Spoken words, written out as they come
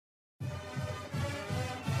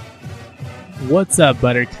What's up,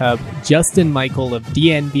 Buttercup? Justin Michael of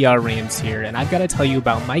DNVR Rams here, and I've got to tell you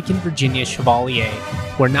about Mike and Virginia Chevalier,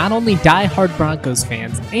 who are not only die-hard Broncos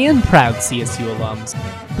fans and proud CSU alums,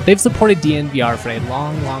 but they've supported DNVR for a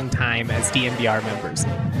long time as DNVR members.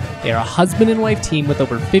 They are a husband and wife team with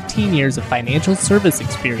over 15 years of financial service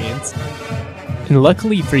experience, and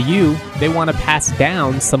luckily for you, they want to pass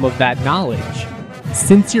down some of that knowledge.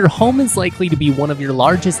 Since your home is likely to be one of your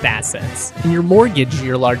largest assets, and your mortgage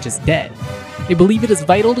your largest debt, they believe it is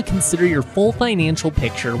vital to consider your full financial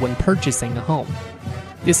picture when purchasing a home.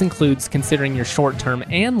 This includes considering your short-term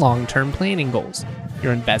and long-term planning goals,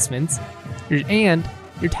 your investments, and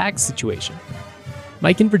your tax situation.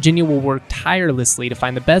 Mike and Virginia will work tirelessly to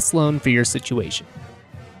find the best loan for your situation.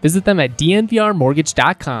 Visit them at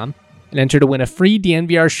dnvrmortgage.com and enter to win a free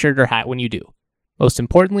DNVR shirt or hat when you do. Most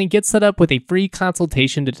importantly, get set up with a free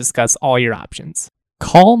consultation to discuss all your options.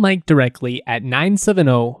 Call Mike directly at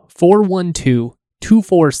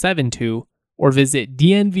 970-412-2472 or visit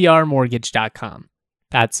dnvrmortgage.com.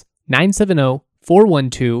 That's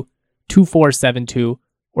 970-412-2472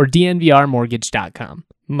 or dnvrmortgage.com.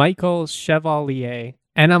 Michael Chevalier,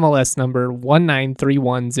 NMLS number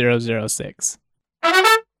 1931006.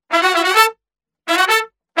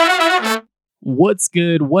 What's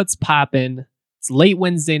good? What's poppin'? It's late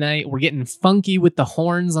Wednesday night. We're getting funky with the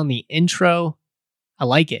horns on the intro. I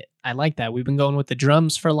like it. I like that. We've been going with the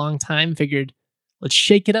drums for a long time. Figured let's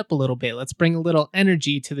shake it up a little bit. Let's bring a little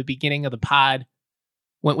energy to the beginning of the pod.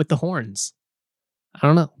 Went with the horns. I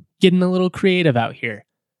don't know. Getting a little creative out here.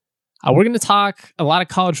 We're going to talk a lot of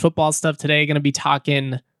college football stuff today. Going to be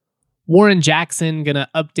talking Warren Jackson. Going to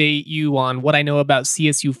update you on what I know about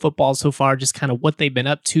CSU football so far. Just kind of what they've been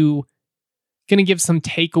up to. Going to give some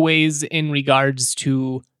takeaways in regards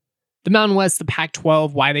to the Mountain West, the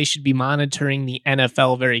Pac-12, why they should be monitoring the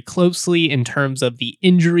NFL very closely in terms of the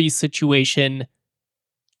injury situation.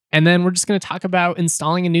 And then we're just going to talk about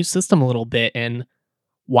installing a new system a little bit and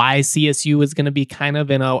why CSU is going to be kind of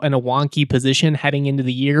in a wonky position heading into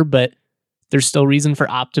the year, but there's still reason for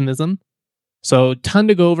optimism. So ton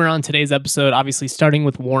to go over on today's episode, obviously starting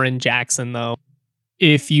with Warren Jackson, though.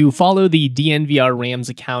 If you follow the DNVR Rams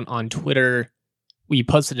account on Twitter, we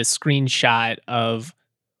posted a screenshot of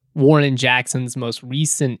Warren Jackson's most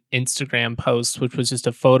recent Instagram post, which was just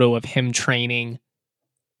a photo of him training.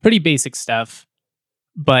 Pretty basic stuff.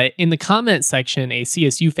 But in the comment section, a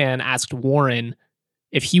CSU fan asked Warren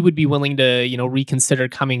if he would be willing to, reconsider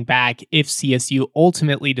coming back if CSU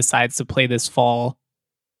ultimately decides to play this fall.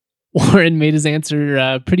 Warren made his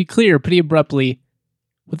answer pretty clear, pretty abruptly,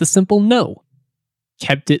 with a simple no.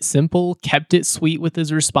 Kept it simple, kept it sweet with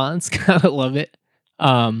his response. Gotta love it.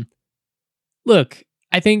 Look,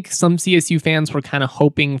 I think some CSU fans were kind of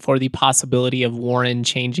hoping for the possibility of Warren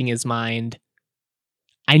changing his mind.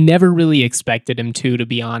 I never really expected him to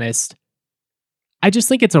be honest. I just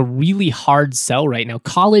think it's a really hard sell right now.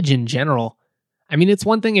 College in general. I mean, it's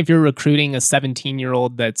one thing if you're recruiting a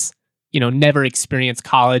 17-year-old that's, never experienced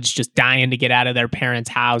college, just dying to get out of their parents'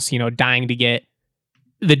 house, dying to get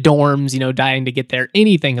the dorms, dying to get there.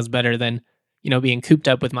 Anything is better than, being cooped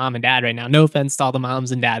up with mom and dad right now. No offense to all the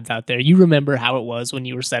moms and dads out there. You remember how it was when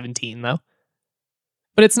you were 17, though.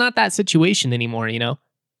 But it's not that situation anymore,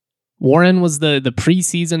 Warren was the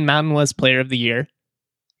preseason Mountain West Player of the Year.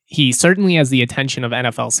 He certainly has the attention of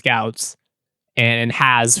NFL scouts and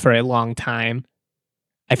has for a long time.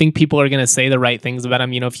 I think people are going to say the right things about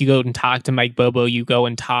him. If you go and talk to Mike Bobo, you go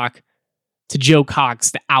and talk to Joe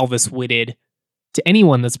Cox, to Alvis Whitted, to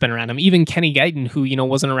anyone that's been around him, even Kenny Guyton, who,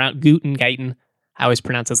 wasn't around. Guyton. I always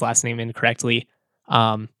pronounce his last name incorrectly.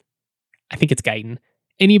 I think it's Guyton.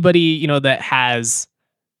 Anybody, that has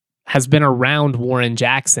been around Warren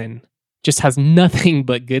Jackson just has nothing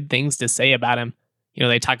but good things to say about him.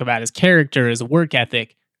 They talk about his character, his work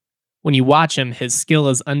ethic. When you watch him, his skill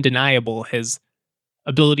is undeniable. His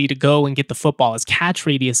ability to go and get the football, his catch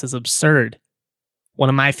radius is absurd. One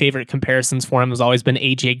of my favorite comparisons for him has always been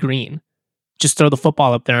AJ Green. Just throw the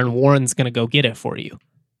football up there and Warren's going to go get it for you.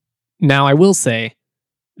 Now, I will say,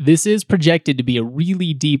 this is projected to be a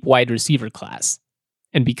really deep wide receiver class.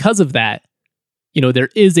 And because of that,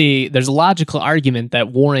 there's a logical argument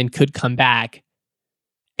that Warren could come back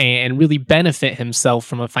and really benefit himself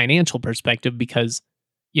from a financial perspective because,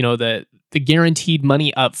 the guaranteed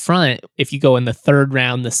money up front, if you go in the third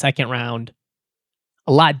round, the second round,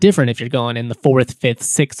 a lot different if you're going in the fourth, fifth,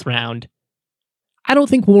 sixth round. I don't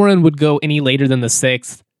think Warren would go any later than the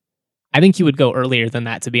sixth. I think he would go earlier than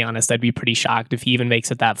that, to be honest. I'd be pretty shocked if he even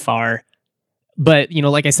makes it that far. But,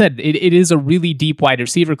 like I said, it is a really deep wide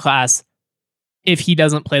receiver class. If he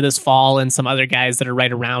doesn't play this fall and some other guys that are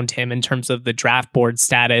right around him in terms of the draft board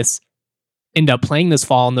status, end up playing this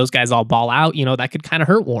fall and those guys all ball out, that could kind of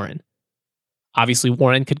hurt Warren. Obviously,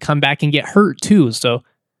 Warren could come back and get hurt too. So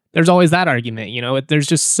there's always that argument. There's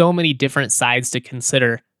just so many different sides to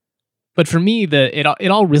consider. But for me, it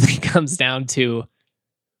all really comes down to,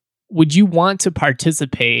 would you want to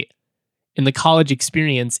participate in the college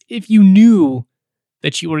experience if you knew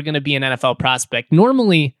that you were going to be an NFL prospect?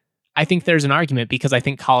 Normally, I think there's an argument because I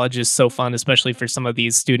think college is so fun, especially for some of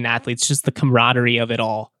these student athletes, just the camaraderie of it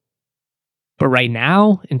all. But right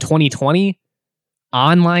now, in 2020,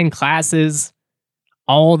 online classes,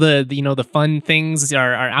 all the fun things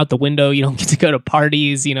are out the window. You don't get to go to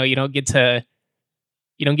parties. You don't get to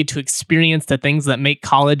experience the things that make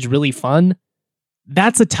college really fun.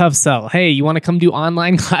 That's a tough sell. Hey, you want to come do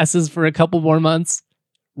online classes for a couple more months?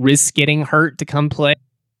 Risk getting hurt to come play?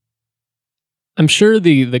 I'm sure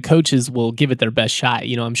the coaches will give it their best shot.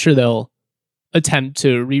 I'm sure they'll attempt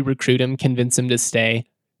to re-recruit him, convince him to stay.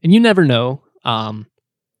 And you never know.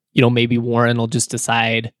 Maybe Warren will just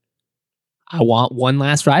decide, I want one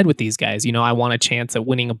last ride with these guys. I want a chance at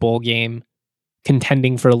winning a bowl game,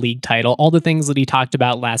 contending for a league title, all the things that he talked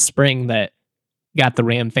about last spring that got the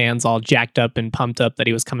Ram fans all jacked up and pumped up that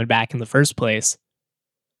he was coming back in the first place.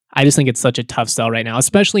 I just think it's such a tough sell right now,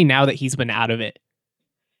 especially now that he's been out of it.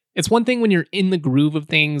 It's one thing when you're in the groove of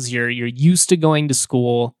things, you're used to going to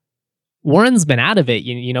school. Warren's been out of it,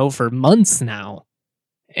 for months now.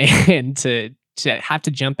 And to have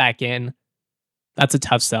to jump back in, that's a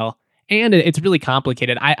tough sell. And it's really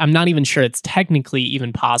complicated. I'm not even sure it's technically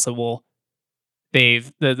even possible.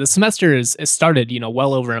 The semester is started,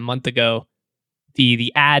 well over a month ago.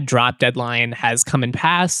 The ad drop deadline has come and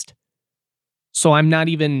passed. So I'm not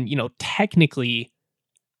even, technically,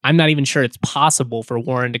 I'm not even sure it's possible for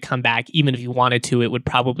Warren to come back. Even if he wanted to, it would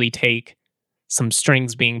probably take some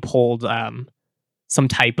strings being pulled, some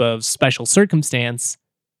type of special circumstance.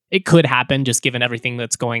 It could happen just given everything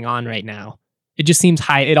that's going on right now. It just seems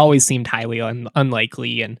it always seemed highly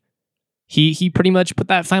unlikely. And he pretty much put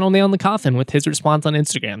that final nail in the coffin with his response on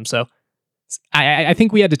Instagram. So I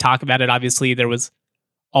think we had to talk about it. Obviously, there was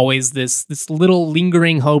always this little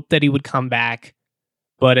lingering hope that he would come back.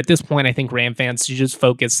 But at this point, I think Ram fans should just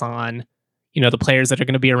focus on, the players that are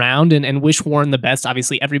going to be around and wish Warren the best.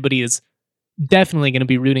 Obviously, everybody is definitely going to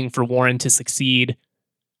be rooting for Warren to succeed.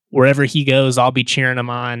 Wherever he goes, I'll be cheering him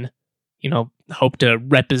on. Hope to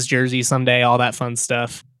rep his jersey someday, all that fun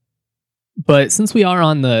stuff. But since we are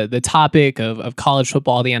on the topic of college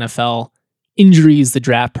football, the NFL, injuries, the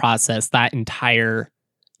draft process, that entire,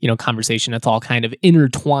 conversation, it's all kind of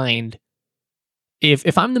intertwined.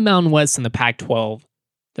 If I'm the Mountain West and the Pac-12,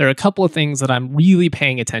 there are a couple of things that I'm really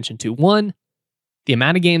paying attention to. One, the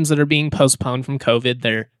amount of games that are being postponed from COVID.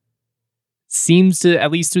 There seems to,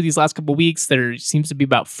 at least through these last couple of weeks, there seems to be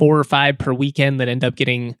about 4 or 5 per weekend that end up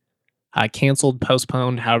getting canceled,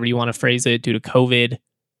 postponed, however you want to phrase it, due to COVID.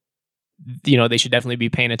 They should definitely be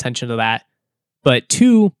paying attention to that. But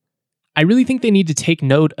 2, I really think they need to take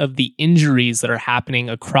note of the injuries that are happening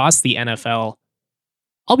across the NFL.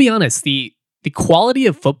 I'll be honest, the quality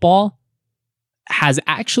of football has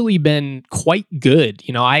actually been quite good.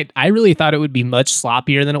 I really thought it would be much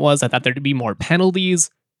sloppier than it was. I thought there'd be more penalties.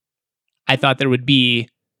 I thought there would be,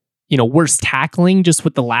 worse tackling just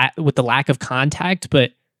with the lack of contact.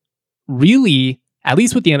 But really, at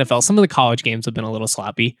least with the NFL, some of the college games have been a little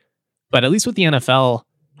sloppy. But at least with the NFL,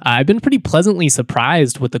 I've been pretty pleasantly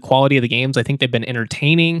surprised with the quality of the games. I think they've been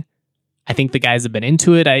entertaining. I think the guys have been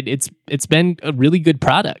into it. It's been a really good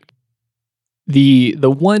product. The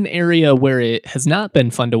one area where it has not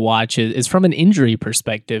been fun to watch is from an injury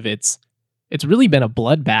perspective. It's really been a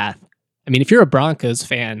bloodbath. I mean, if you're a Broncos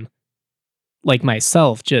fan like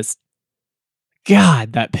myself, just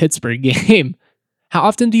God, that Pittsburgh game. How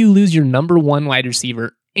often do you lose your number one wide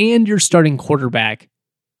receiver and your starting quarterback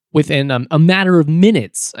within a matter of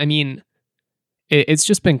minutes? I mean, it's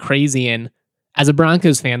just been crazy. And as a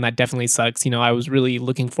Broncos fan, that definitely sucks. I was really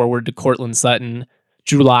looking forward to Courtland Sutton,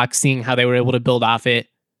 Drew Lock, seeing how they were able to build off it.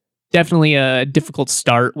 Definitely a difficult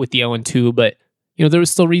start with the 0-2, but there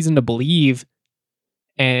was still reason to believe.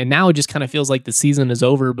 And now it just kind of feels like the season is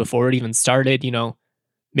over before it even started.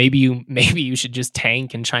 Maybe you should just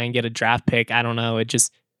tank and try and get a draft pick. I don't know. It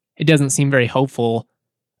doesn't seem very hopeful,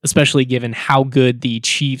 especially given how good the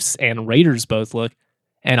Chiefs and Raiders both look.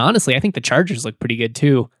 And honestly, I think the Chargers look pretty good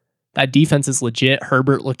too. That defense is legit.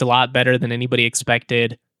 Herbert looked a lot better than anybody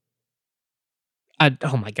expected.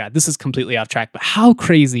 Oh my God, this is completely off track, but how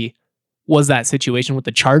crazy was that situation with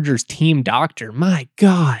the Chargers team doctor? My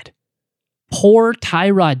God. Poor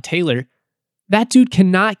Tyrod Taylor. That dude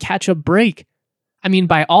cannot catch a break. I mean,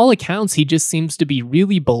 by all accounts, he just seems to be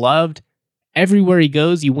really beloved. everywhere he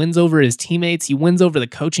goes, he wins over his teammates, he wins over the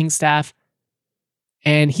coaching staff,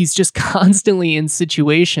 and he's just constantly in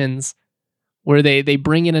situations where they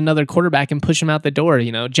bring in another quarterback and push him out the door.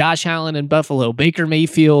 Josh Allen in Buffalo, Baker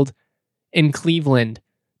Mayfield in Cleveland.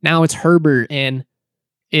 Now it's Herbert, and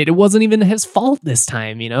it wasn't even his fault this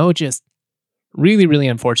time, just really, really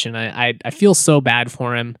unfortunate. I feel so bad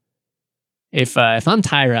for him. If I'm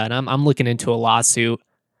Tyrod, I'm looking into a lawsuit.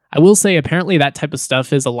 I will say apparently that type of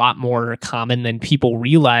stuff is a lot more common than people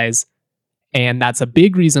realize, and that's a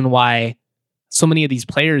big reason why so many of these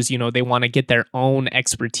players, they want to get their own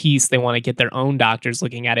expertise. They want to get their own doctors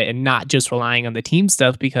looking at it and not just relying on the team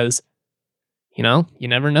stuff because, you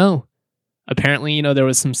never know. Apparently, there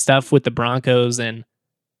was some stuff with the Broncos and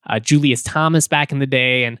Julius Thomas back in the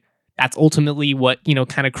day, and that's ultimately what,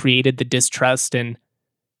 kind of created the distrust and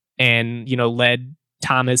led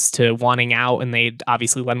Thomas to wanting out, and they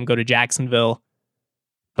obviously let him go to Jacksonville.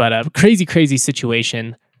 But a crazy, crazy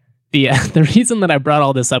situation. The reason that I brought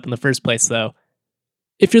all this up in the first place, though,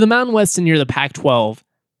 if you're the Mountain West and you're the Pac-12,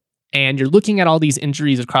 and you're looking at all these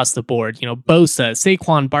injuries across the board, Bosa,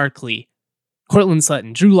 Saquon Barkley, Cortland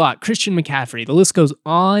Sutton, Drew Lock, Christian McCaffrey, the list goes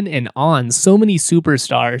on and on. So many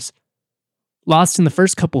superstars lost in the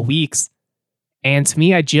first couple weeks. And to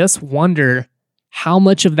me, I just wonder how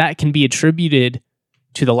much of that can be attributed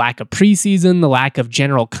to the lack of preseason, the lack of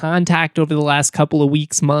general contact over the last couple of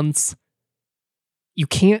weeks, months. You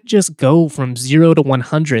can't just go from 0 to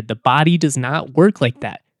 100. The body does not work like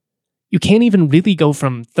that. You can't even really go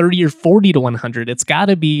from 30 or 40 to 100. It's got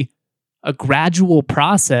to be a gradual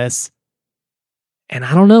process. And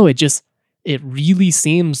I don't know, it really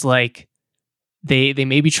seems like they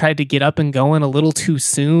maybe tried to get up and going a little too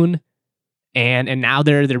soon, and now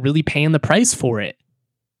they're really paying the price for it.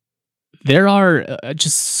 There are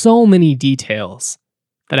just so many details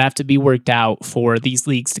that have to be worked out for these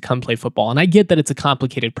leagues to come play football. And I get that it's a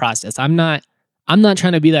complicated process. I'm not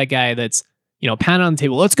trying to be that guy that's, pounding on the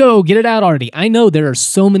table, let's go, get it out already. I know there are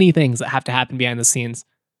so many things that have to happen behind the scenes,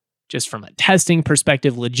 just from a testing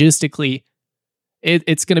perspective, logistically.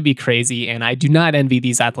 It's going to be crazy, and I do not envy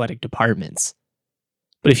these athletic departments.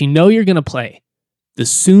 But if you know you're going to play, the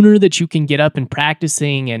sooner that you can get up and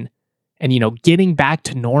practicing and getting back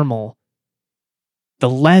to normal, the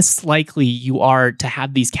less likely you are to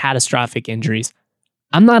have these catastrophic injuries.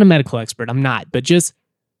 I'm not a medical expert, I'm not, but just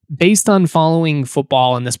based on following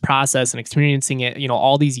football and this process and experiencing it,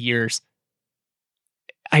 all these years,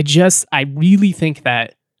 I really think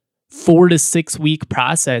that 4 to 6 week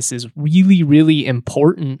process is really, really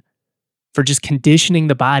important for just conditioning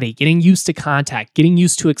the body, getting used to contact, getting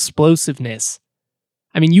used to explosiveness.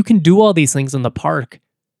 I mean, you can do all these things in the park,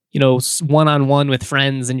 one-on-one with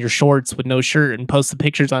friends in your shorts with no shirt and post the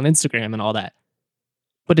pictures on Instagram and all that.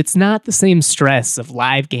 But it's not the same stress of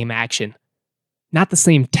live game action, not the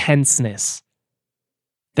same tenseness.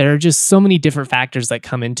 There are just so many different factors that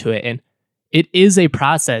come into it, and it is a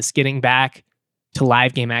process getting back to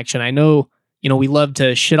live game action. I know, we love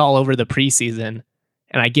to shit all over the preseason,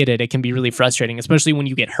 and I get it. It can be really frustrating, especially when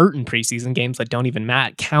you get hurt in preseason games that don't even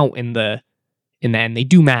count in the end. They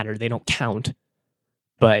do matter. They don't count.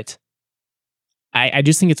 But I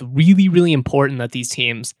just think it's really, really important that these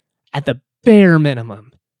teams, at the bare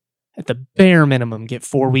minimum, get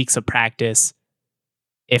 4 weeks of practice,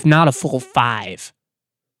 if not a full 5,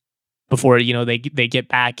 before, they get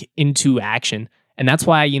back into action. And that's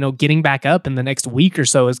why, getting back up in the next week or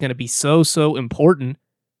so is going to be so, so important.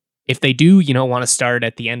 If they do, want to start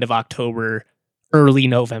at the end of October, early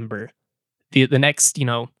November, the next,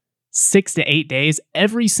 6 to 8 days,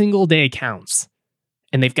 every single day counts.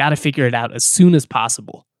 And they've got to figure it out as soon as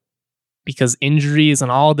possible, because injuries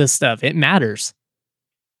and all this stuff, it matters.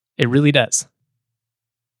 It really does.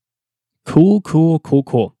 Cool.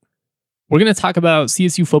 We're going to talk about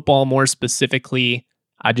CSU football more specifically,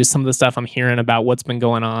 just some of the stuff I'm hearing about what's been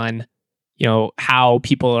going on, how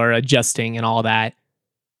people are adjusting and all that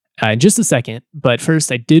in just a second. But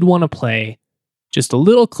first, I did want to play just a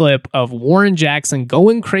little clip of Warren Jackson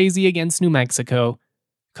going crazy against New Mexico,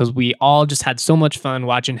 because we all just had so much fun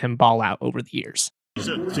watching him ball out over the years.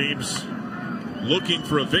 Teams looking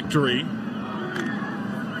for a victory.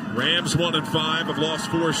 Rams 1-5 have lost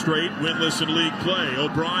 4 straight, winless in league play.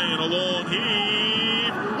 O'Brien a long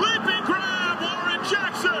heave, leaping grab, Warren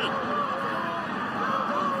Jackson.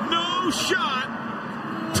 No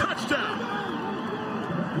shot, touchdown.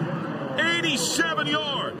 87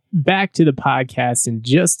 yards. Back to the podcast in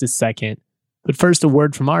just a second. But first, a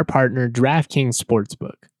word from our partner, DraftKings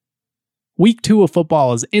Sportsbook. Week 2 of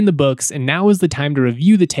football is in the books, and now is the time to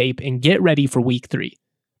review the tape and get ready for Week 3.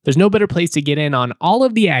 There's no better place to get in on all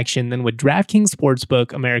of the action than with DraftKings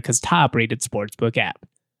Sportsbook, America's top-rated sportsbook app.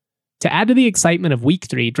 To add to the excitement of Week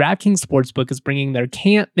 3, DraftKings Sportsbook is bringing their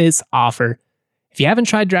can't-miss offer. If you haven't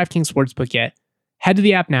tried DraftKings Sportsbook yet, head to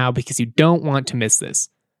the app now because you don't want to miss this.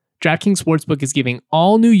 DraftKings Sportsbook is giving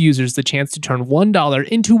all new users the chance to turn $1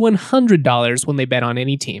 into $100 when they bet on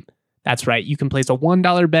any team. That's right, you can place a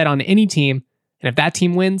 $1 bet on any team, and if that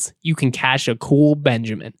team wins, you can cash a cool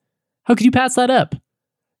Benjamin. How could you pass that up?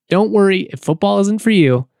 Don't worry, if football isn't for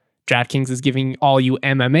you, DraftKings is giving all you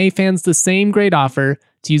MMA fans the same great offer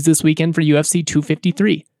to use this weekend for UFC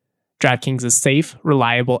 253. DraftKings is safe,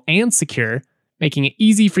 reliable, and secure, making it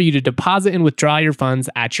easy for you to deposit and withdraw your funds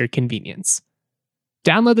at your convenience.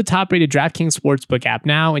 Download the top-rated DraftKings Sportsbook app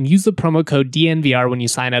now and use the promo code DNVR when you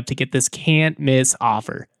sign up to get this can't-miss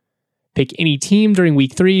offer. Pick any team during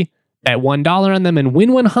Week 3, bet $1 on them, and win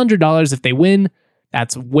 $100 if they win.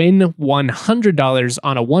 That's win $100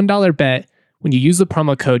 on a $1 bet when you use the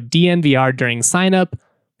promo code DNVR during sign-up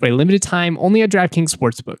for a limited time only at DraftKings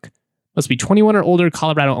Sportsbook. Must be 21 or older,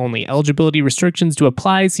 Colorado only. Eligibility restrictions to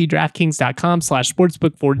apply. See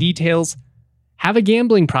DraftKings.com/sportsbook for details. Have a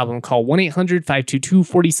gambling problem? Call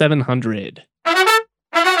 1-800-522-4700.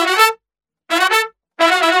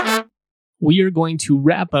 We are going to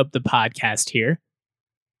wrap up the podcast here,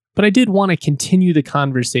 but I did want to continue the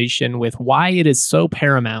conversation with why it is so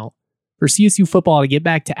paramount for CSU football to get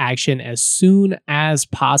back to action as soon as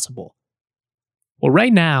possible. Well,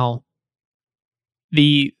 right now,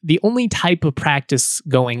 the only type of practice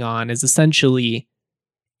going on is essentially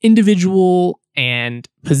individual and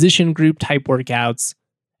position group type workouts,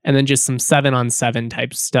 and then just some 7-on-7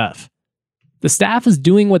 type stuff. The staff is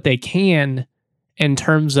doing what they can in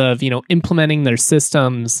terms of, implementing their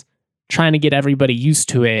systems, trying to get everybody used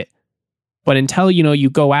to it. But until, you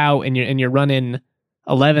go out and you're running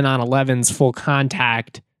 11-on-11s full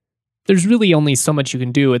contact, there's really only so much you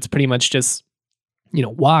can do. It's pretty much just,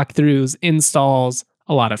 walkthroughs, installs,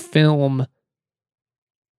 a lot of film.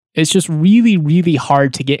 It's just really, really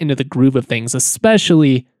hard to get into the groove of things,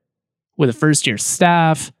 especially with a first-year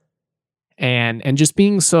staff and just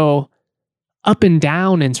being so up and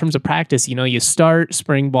down in terms of practice. You start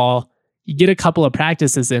spring ball, you get a couple of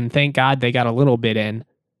practices in, thank God they got a little bit in.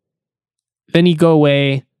 Then you go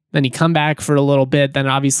away, then you come back for a little bit, then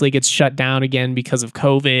obviously it gets shut down again because of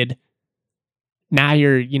COVID. Now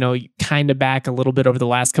you're, kind of back a little bit over the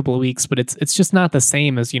last couple of weeks, but it's just not the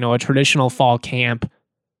same as, a traditional fall camp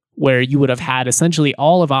where you would have had essentially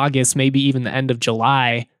all of August, maybe even the end of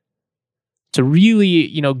July, to really,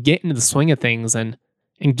 get into the swing of things and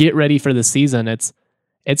get ready for the season. It's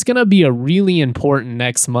going to be a really important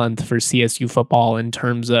next month for CSU football in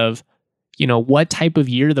terms of, what type of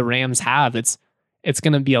year the Rams have. It's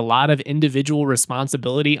going to be a lot of individual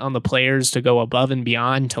responsibility on the players to go above and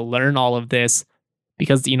beyond to learn all of this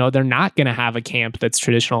because, they're not going to have a camp that's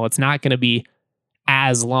traditional. It's not going to be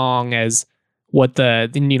as long as what the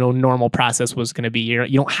normal process was going to be. You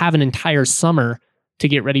don't have an entire summer to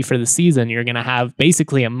get ready for the season. You're going to have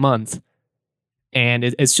basically a month, and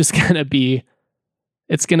it's just going to be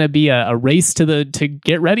a race to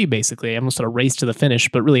get ready. Basically, I almost said a race to the finish,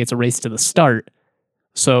 but really it's a race to the start.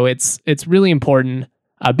 So it's really important.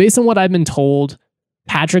 Based on what I've been told,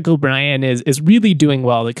 Patrick O'Brien is really doing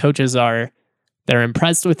well. The coaches they're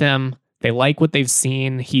impressed with him. They like what they've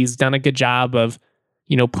seen. He's done a good job of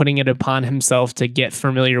putting it upon himself to get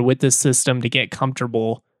familiar with this system, to get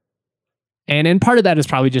comfortable. And part of that is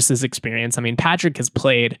probably just his experience. I mean, Patrick has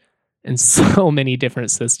played in so many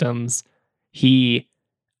different systems. He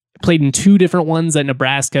played in 2 different ones at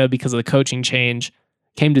Nebraska because of the coaching change.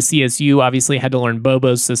 Came to CSU, obviously had to learn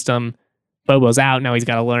Bobo's system. Bobo's out, now he's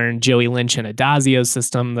got to learn Joey Lynch and Adazio's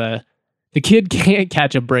system. The kid can't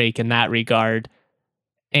catch a break in that regard.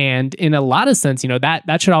 And in a lot of sense,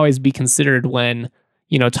 that should always be considered when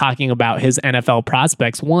talking about his NFL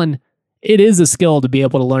prospects. One, it is a skill to be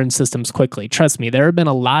able to learn systems quickly. Trust me, there have been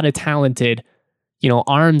a lot of talented,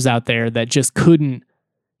 arms out there that just couldn't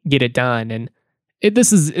get it done. And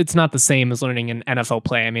it's not the same as learning an NFL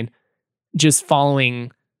play. I mean, just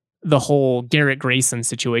following the whole Garrett Grayson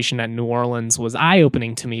situation at New Orleans was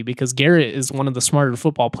eye-opening to me because Garrett is one of the smarter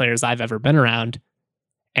football players I've ever been around.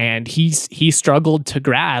 And he struggled to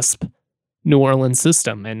grasp New Orleans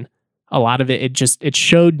system. And a lot of it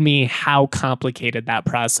showed me how complicated that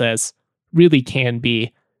process really can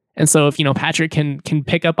be. And so if, Patrick can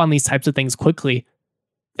pick up on these types of things quickly,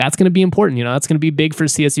 that's going to be important. That's going to be big for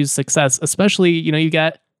CSU's success, especially, you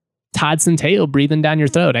got Todd Centeio breathing down your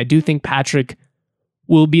throat. I do think Patrick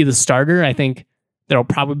will be the starter. I think there'll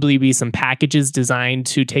probably be some packages designed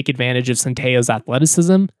to take advantage of Centeio's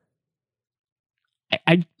athleticism.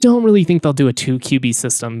 I don't really think they'll do a 2 QB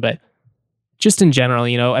system, but just in general,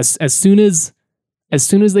 as soon as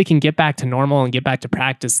they can get back to normal and get back to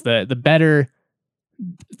practice, the better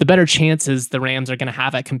chances the Rams are going to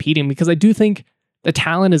have at competing, because I do think the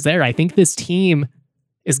talent is there. I think this team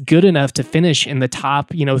is good enough to finish in the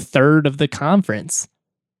top, third of the conference,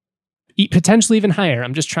 potentially even higher.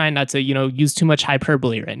 I'm just trying not to, use too much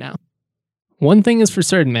hyperbole right now. One thing is for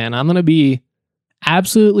certain, man, I'm going to be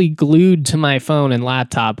absolutely glued to my phone and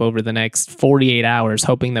laptop over the next 48 hours,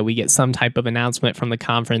 hoping that we get some type of announcement from the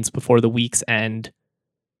conference before the week's end.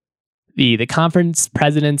 The conference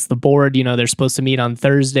presidents, the board, they're supposed to meet on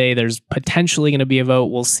Thursday. There's potentially going to be a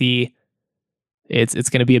vote. We'll see. It's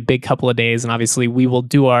going to be a big couple of days, and obviously we will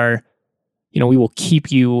do we will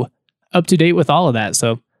keep you up to date with all of that.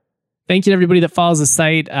 So thank you to everybody that follows the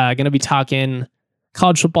site. Going to be talking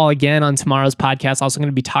college football again on tomorrow's podcast. Also going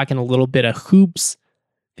to be talking a little bit of hoops.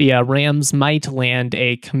 The Rams might land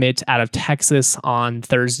a commit out of Texas on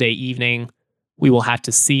Thursday evening. We will have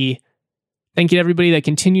to see. Thank you to everybody that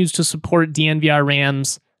continues to support DNVR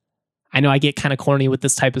Rams. I know I get kind of corny with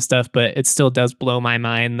this type of stuff, but it still does blow my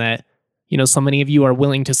mind that, so many of you are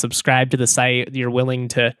willing to subscribe to the site. You're willing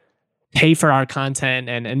to pay for our content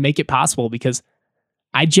and make it possible, because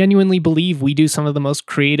I genuinely believe we do some of the most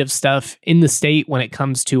creative stuff in the state when it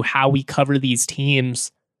comes to how we cover these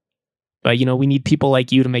teams. But, we need people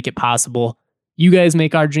like you to make it possible. You guys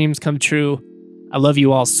make our dreams come true. I love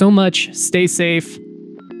you all so much. Stay safe.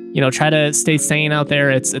 Try to stay sane out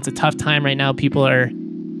there. It's a tough time right now.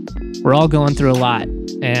 We're all going through a lot,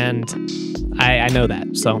 and I know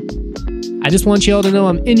that. So I just want you all to know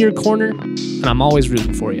I'm in your corner, and I'm always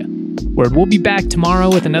rooting for you. We'll be back tomorrow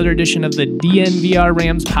with another edition of the DNVR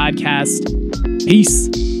Rams podcast. Peace.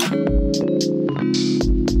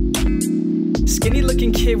 Skinny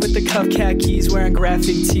looking kid with the cuff khakis, wearing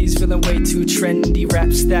graphic tees, feeling way too trendy.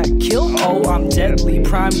 Raps that kill, oh I'm deadly,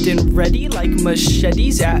 primed and ready like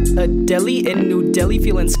machetes at a deli in New Delhi.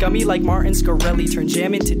 Feeling scummy like Martin Scarelli, turn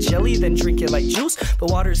jam into jelly, then drink it like juice. But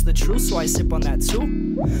water's the truth, so I sip on that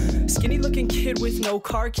too. Skinny looking kid with no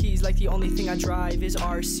car keys, like the only thing I drive is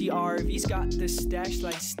RCRV's got the stash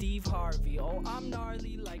like Steve Harvey. Oh I'm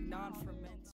gnarly.